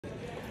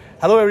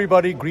Hello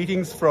everybody,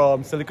 greetings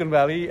from Silicon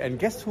Valley, and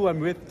guess who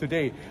I'm with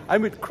today?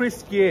 I'm with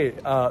Chris Yeh,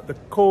 the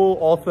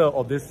co-author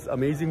of this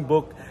amazing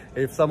book,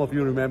 if some of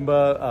you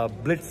remember,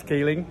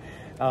 Blitzscaling,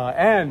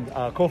 and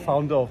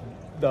co-founder of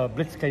the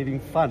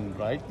Blitzscaling Fund,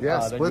 right?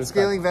 Yes,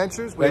 Blitzscaling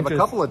Ventures. We have a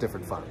couple of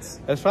different funds.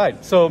 That's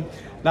right. So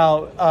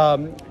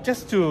now,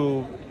 just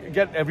to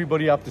get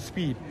everybody up to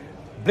speed,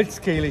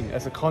 Blitzscaling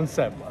as a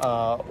concept,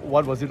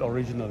 what was it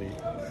originally?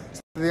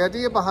 The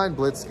idea behind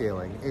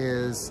Blitzscaling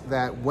is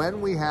that when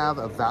we have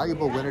a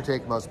valuable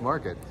winner-take-most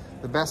market,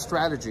 the best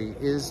strategy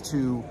is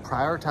to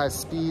prioritize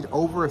speed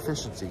over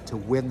efficiency to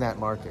win that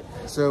market.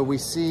 So we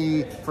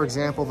see, for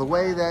example, the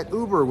way that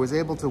Uber was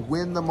able to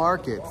win the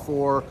market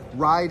for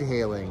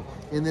ride-hailing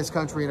in this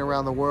country and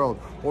around the world,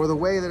 or the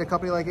way that a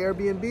company like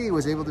Airbnb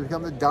was able to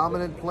become the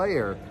dominant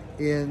player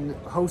in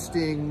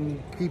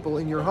hosting people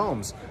in your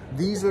homes.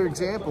 These are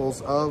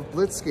examples of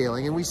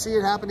blitzscaling, and we see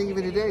it happening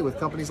even today with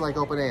companies like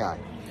OpenAI.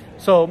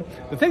 So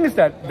the thing is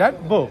that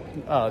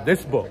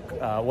this book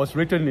was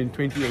written in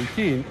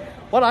 2018.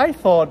 What I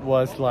thought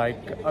was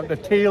like the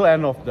tail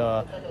end of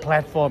the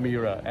platform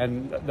era,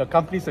 and the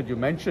companies that you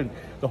mentioned,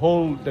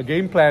 the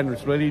game plan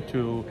was really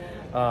to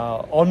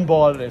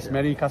onboard as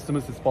many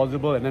customers as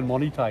possible and then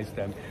monetize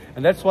them.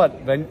 And that's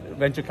what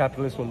venture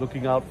capitalists were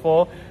looking out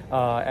for,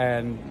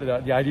 and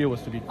the idea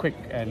was to be quick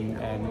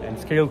and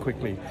scale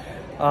quickly.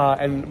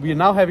 And we are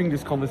now having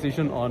this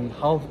conversation on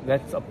how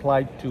that's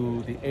applied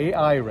to the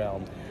AI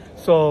realm.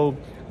 So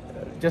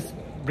just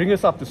bring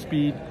us up to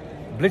speed,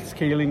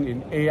 blitzscaling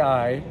in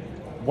AI,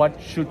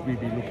 what should we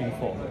be looking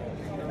for?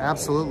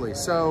 Absolutely.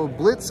 So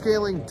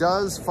blitzscaling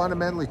does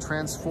fundamentally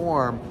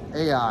transform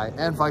AI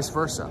and vice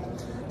versa.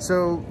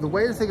 So the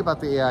way to think about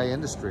the AI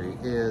industry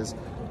is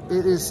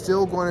it is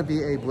still going to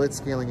be a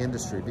blitzscaling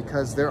industry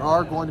because there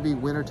are going to be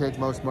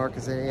winner-take-most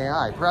markets in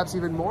AI, perhaps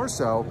even more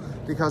so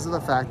because of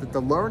the fact that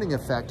the learning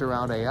effect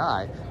around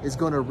AI is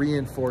going to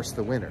reinforce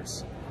the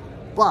winners.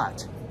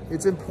 But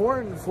it's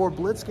important for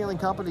blitzscaling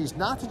companies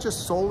not to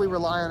just solely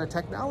rely on a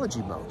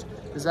technology moat,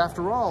 because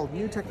after all,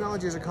 new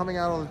technologies are coming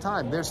out all the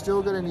time. They're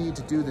still going to need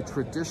to do the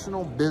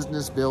traditional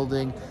business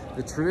building,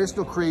 the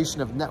traditional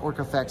creation of network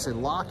effects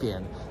and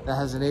lock-in that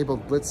has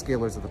enabled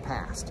blitzscalers of the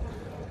past.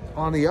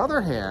 On the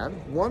other hand,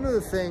 one of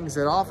the things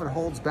that often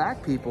holds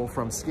back people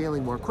from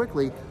scaling more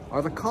quickly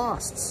are the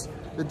costs,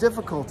 the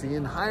difficulty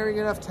in hiring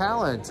enough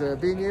talent,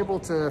 being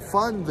able to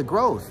fund the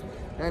growth.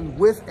 And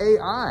with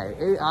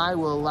AI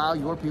will allow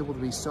your people to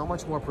be so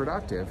much more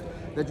productive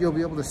that you'll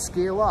be able to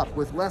scale up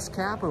with less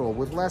capital,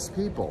 with less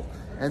people.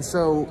 And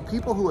so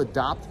people who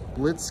adopt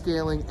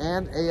blitzscaling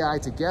and AI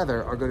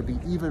together are going to be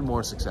even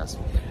more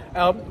successful.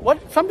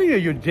 Something that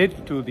you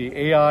did to the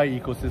AI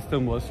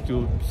ecosystem was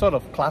to sort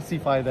of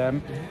classify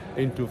them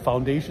into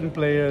foundation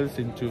players,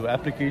 into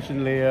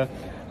application layer,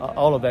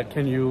 all of that.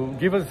 Can you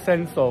give us a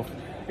sense of,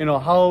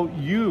 how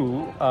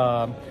you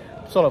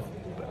sort of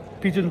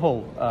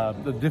pigeonhole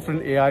the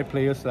different AI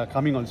players that are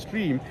coming on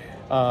stream,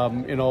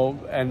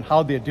 and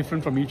how they're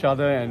different from each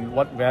other and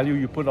what value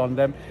you put on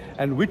them,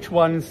 and which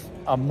ones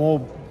are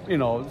more,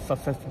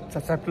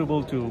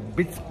 susceptible to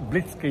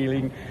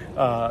blitzscaling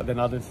than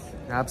others?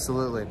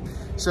 Absolutely.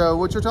 So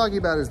what you're talking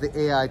about is the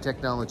AI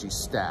technology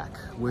stack,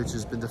 which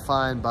has been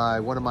defined by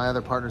one of my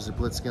other partners at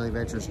Blitzscaling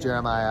Ventures,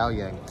 Jeremiah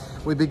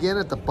Aoyang. We begin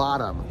at the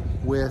bottom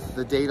with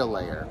the data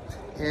layer.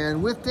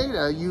 And with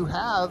data, you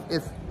have,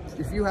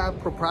 if you have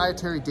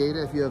proprietary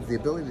data, if you have the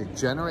ability to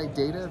generate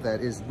data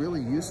that is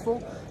really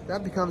useful,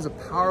 that becomes a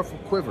powerful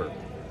quiver,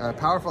 a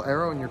powerful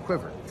arrow in your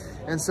quiver.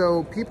 And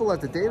so people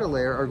at the data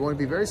layer are going to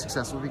be very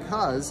successful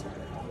because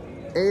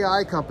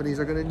AI companies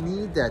are going to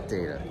need that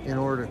data in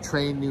order to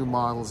train new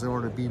models, in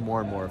order to be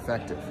more and more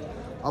effective.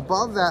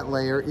 Above that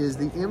layer is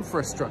the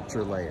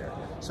infrastructure layer.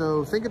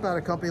 So think about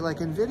a company like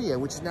NVIDIA,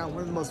 which is now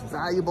one of the most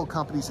valuable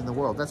companies in the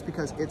world. That's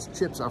because its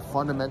chips are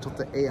fundamental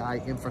to AI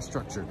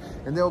infrastructure.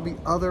 And there will be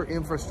other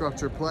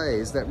infrastructure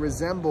plays that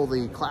resemble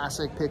the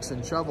classic picks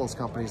and shovels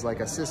companies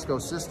like a Cisco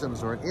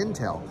Systems or an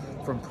Intel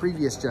from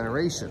previous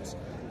generations.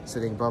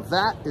 Sitting above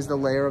that is the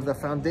layer of the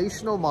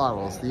foundational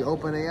models, the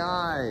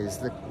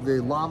OpenAIs,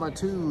 the Llama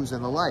 2s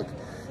and the like.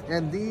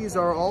 And these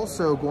are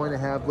also going to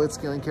have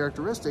blitzscaling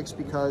characteristics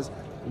because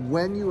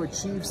when you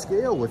achieve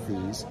scale with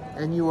these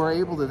and you are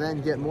able to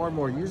then get more and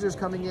more users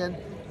coming in,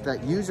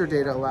 that user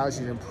data allows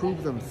you to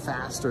improve them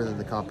faster than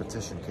the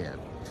competition can.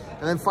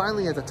 And then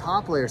finally, at the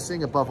top layer,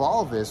 sitting above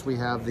all of this, we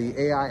have the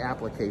AI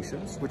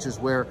applications, which is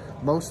where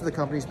most of the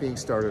companies being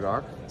started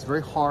are. It's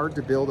very hard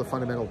to build a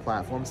fundamental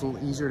platform. It's a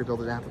little easier to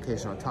build an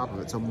application on top of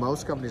it. So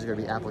most companies are going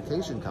to be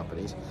application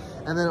companies.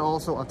 And then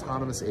also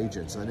autonomous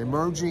agents, an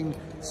emerging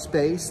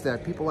space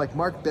that people like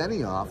Mark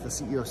Benioff, the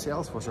CEO of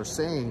Salesforce, are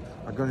saying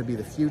are going to be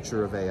the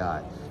future of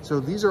AI.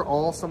 So these are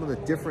all some of the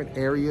different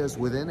areas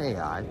within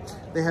AI.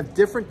 They have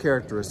different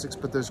characteristics,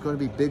 but there's going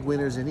to be big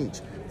winners in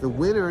each. The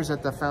winners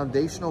at the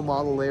foundational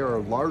model layer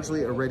are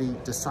largely already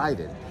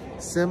decided.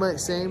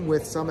 Same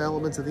with some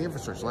elements of the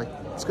infrastructure. Like,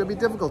 it's going to be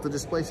difficult to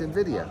displace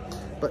NVIDIA,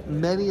 but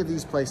many of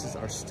these places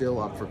are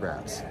still up for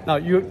grabs. Now,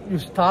 you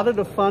started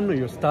a fund, or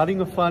you're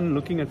starting a fund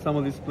looking at some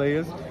of these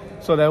players.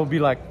 So there will be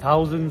like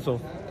thousands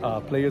of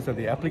players at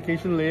the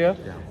application layer,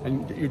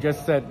 and you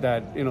just said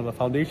that the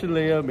foundation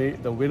layer,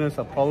 the winners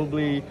are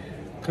probably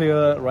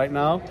clear right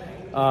now.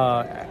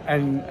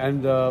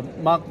 And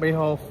Mark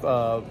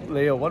Benioff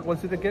layer, what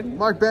was it again?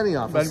 Mark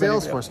Benioff of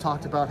Salesforce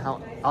talked about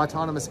how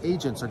autonomous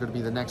agents are going to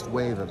be the next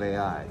wave of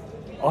AI.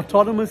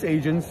 Autonomous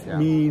agents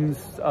means,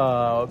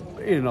 are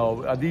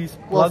these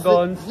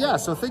plug-ons?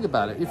 So think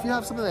about it. If you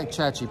have something like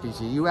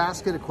ChatGPT, you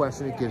ask it a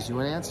question, it gives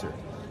you an answer.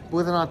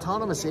 With an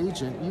autonomous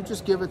agent, you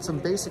just give it some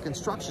basic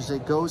instructions,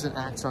 it goes and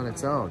acts on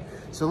its own.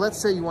 So let's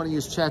say you want to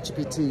use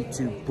ChatGPT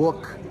to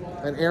book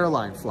an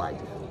airline flight.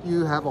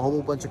 You have a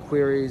whole bunch of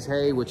queries,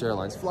 hey, which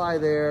airlines fly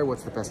there,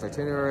 what's the best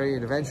itinerary,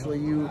 and eventually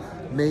you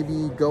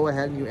maybe go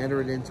ahead and you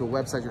enter it into a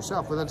website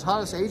yourself. With an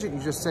autonomous agent,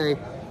 you just say,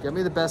 get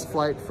me the best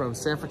flight from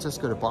San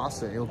Francisco to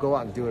Boston, and it'll go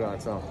out and do it on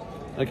its own.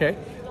 Okay,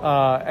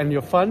 and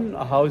your fund,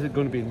 how is it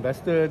going to be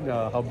invested?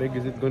 How big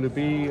is it going to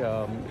be?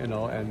 And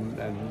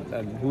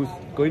who's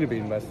going to be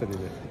invested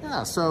in it?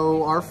 Yeah,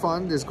 so our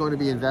fund is going to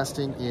be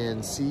investing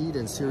in seed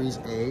and Series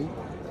A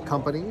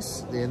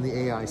companies in the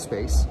AI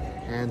space.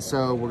 And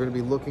so we're going to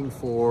be looking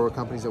for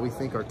companies that we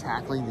think are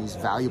tackling these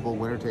valuable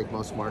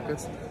winner-take-most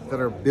markets, that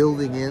are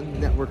building in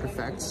network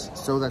effects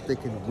so that they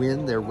can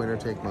win their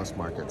winner-take-most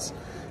markets.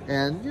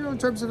 And, in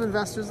terms of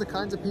investors, the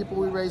kinds of people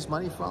we raise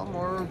money from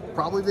are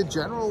probably the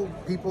general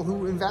people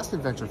who invest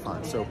in venture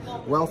funds. So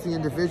wealthy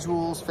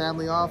individuals,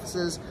 family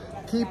offices,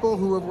 people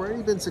who have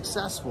already been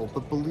successful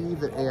but believe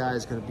that AI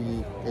is going to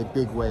be a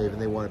big wave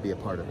and they want to be a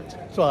part of it.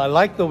 So I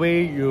like the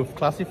way you've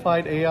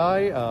classified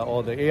AI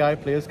or the AI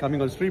players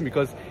coming on stream,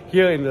 because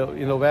here in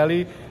the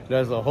Valley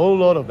there's a whole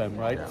lot of them,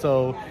 right? Yeah.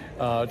 So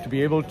to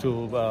be able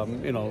to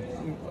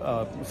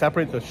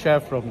separate the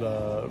chaff from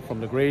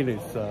the grain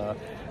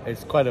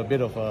is quite a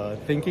bit of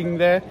thinking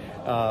there,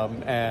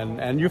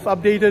 and you've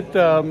updated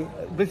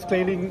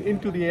Blitzscaling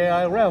into the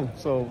AI realm.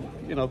 So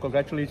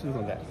congratulations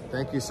on that.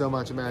 Thank you so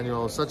much,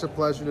 Emmanuel. Such a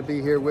pleasure to be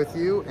here with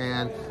you,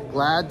 and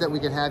glad that we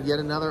can have yet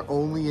another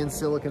only in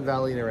Silicon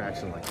Valley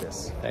interaction like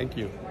this. Thank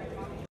you.